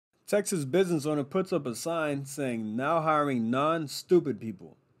Texas business owner puts up a sign saying now hiring non-stupid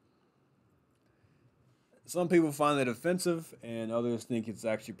people. Some people find that offensive, and others think it's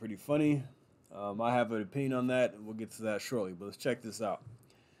actually pretty funny. I have an opinion on that, and we'll get to that shortly. But let's check this out.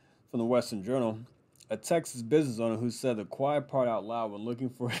 From the Western Journal, a Texas business owner who said the quiet part out loud when looking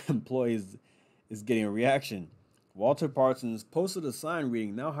for employees is getting a reaction. Walter Parsons posted a sign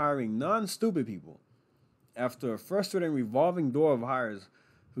reading, now hiring non-stupid people, after a frustrating revolving door of hires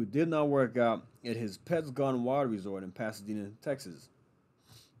who did not work out at his Pets Gone Wild resort in Pasadena, Texas.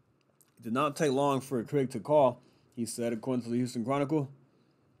 It did not take long for a critic to call, he said, according to the Houston Chronicle.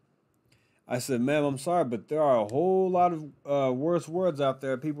 I said, ma'am, I'm sorry, but there are a whole lot of worse words out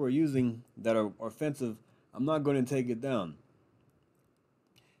there people are using that are offensive. I'm not going to take it down.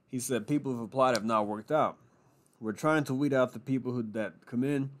 He said people who've applied have not worked out. We're trying to weed out the people that come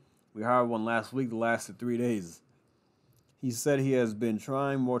in. We hired one last week that lasted 3 days. He said he has been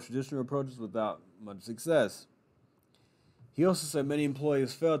trying more traditional approaches without much success. He also said many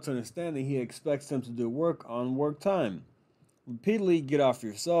employees fail to understand that he expects them to do work on work time. Repeatedly get off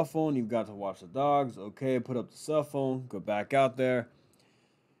your cell phone. You've got to watch the dogs. Okay, put up the cell phone. Go back out there.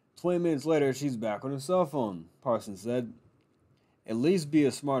 20 minutes later, she's back on her cell phone, Parsons said. At least be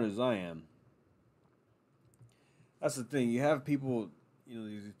as smart as I am. That's the thing. You have people,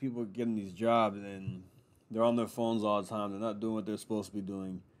 these people getting these jobs and they're on their phones all the time. They're not doing what they're supposed to be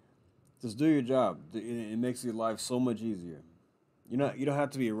doing. Just do your job. It makes your life so much easier. You don't have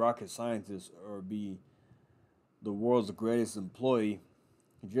to be a rocket scientist or be the world's greatest employee.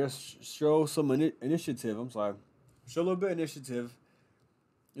 Just show some initiative. Show a little bit of initiative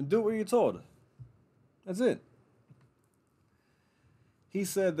and do what you're told. That's it. He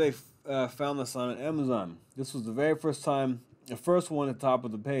said they found the sign on Amazon. This was the very first time, the first one at the top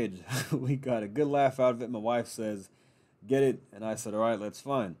of the page. We got a good laugh out of it. My wife says, get it. And I said, all right, let's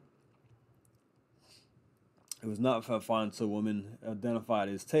find. It was not found until a woman identified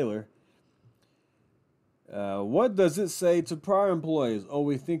as Taylor. What does it say to prior employees? Oh,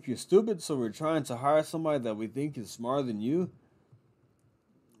 we think you're stupid, so we're trying to hire somebody that we think is smarter than you?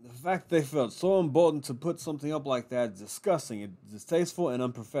 The fact they felt so emboldened to put something up like that is disgusting. It's distasteful and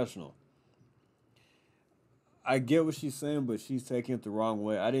unprofessional. I get what she's saying, but she's taking it the wrong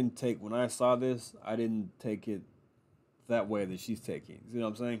way. When I saw this, I didn't take it that way that she's taking it. You know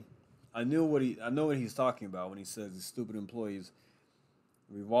what I'm saying? I know what he's talking about when he says the stupid employees,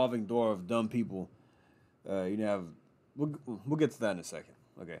 revolving door of dumb people. We'll get to that in a second.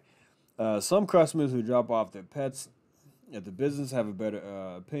 Okay. Some customers who drop off their pets at the business have a better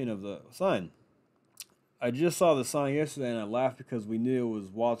opinion of the sign. I just saw the sign yesterday and I laughed because we knew it was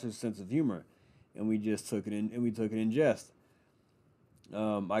Walter's sense of humor, and we just took it in jest.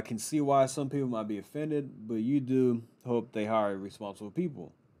 I can see why some people might be offended, but you do hope they hire responsible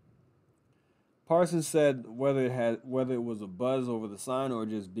people. Parsons said whether it was a buzz over the sign or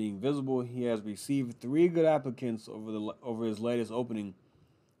just being visible, he has received 3 good applicants over his latest opening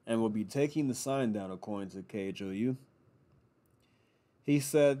and will be taking the sign down, according to KHOU. He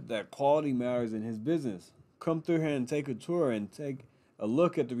said that quality matters in his business. Come through here and take a tour and take a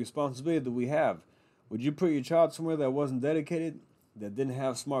look at the responsibility that we have. Would you put your child somewhere that wasn't dedicated, that didn't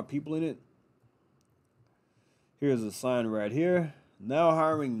have smart people in it? Here's a sign right here. Now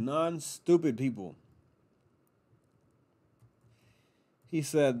hiring non-stupid people. He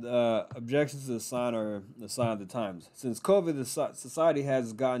said objections to the sign are the sign of the times. Since COVID, the society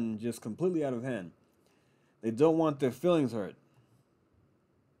has gotten just completely out of hand. They don't want their feelings hurt.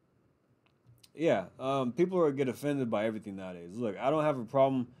 Yeah, people get offended by everything nowadays. Look, I don't have a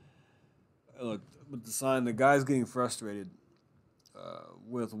problem with the sign. The guy's getting frustrated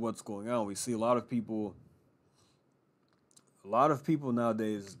with what's going on. We see a lot of people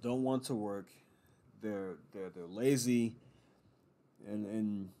nowadays don't want to work. They're lazy,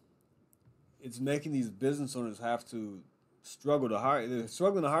 and it's making these business owners have to struggle to hire. They're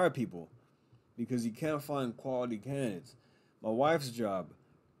struggling to hire people because you can't find quality candidates. My wife's job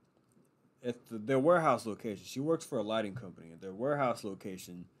at their warehouse location. She works for a lighting company. At their warehouse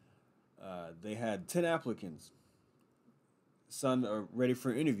location, they had 10 applicants. Some are ready for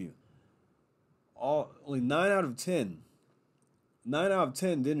an interview. Only 9 out of 10. 9 out of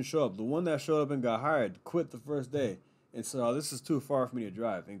 10 didn't show up. The one that showed up and got hired quit the first day and said, oh, this is too far for me to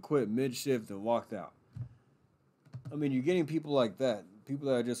drive, and quit mid-shift and walked out. I mean, you're getting people like that. People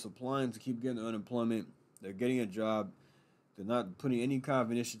that are just applying to keep getting the unemployment. They're getting a job. They're not putting any kind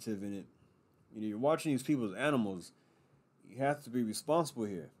of initiative in it. You're watching these people as animals. You have to be responsible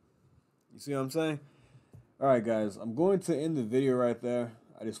here. You see what I'm saying? All right, guys. I'm going to end the video right there.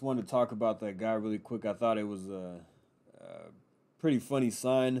 I just wanted to talk about that guy really quick. I thought it was a pretty funny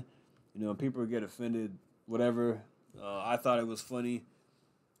sign. You know, people get offended, whatever. I thought it was funny.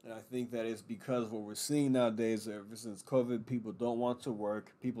 And I think that it's because what we're seeing nowadays, ever since COVID, people don't want to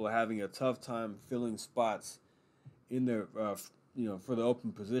work. People are having a tough time filling spots in their, for the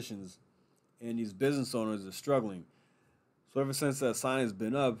open positions. And these business owners are struggling. So ever since that sign has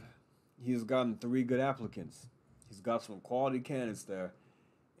been up, he's gotten 3 good applicants. He's got some quality candidates there,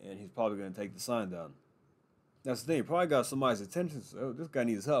 and he's probably going to take the sign down. That's the thing. He probably got somebody's attention. So, oh, this guy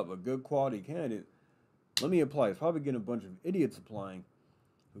needs help. A good quality candidate. Let me apply. He's probably getting a bunch of idiots applying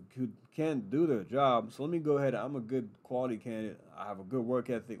who can't do their job. So let me go ahead. I'm a good quality candidate. I have a good work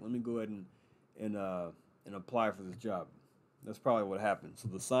ethic. Let me go ahead and apply for this job. That's probably what happened. So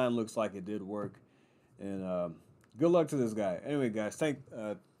the sign looks like it did work. And good luck to this guy. Anyway, guys,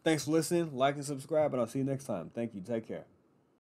 thanks for listening. Like and subscribe, and I'll see you next time. Thank you. Take care.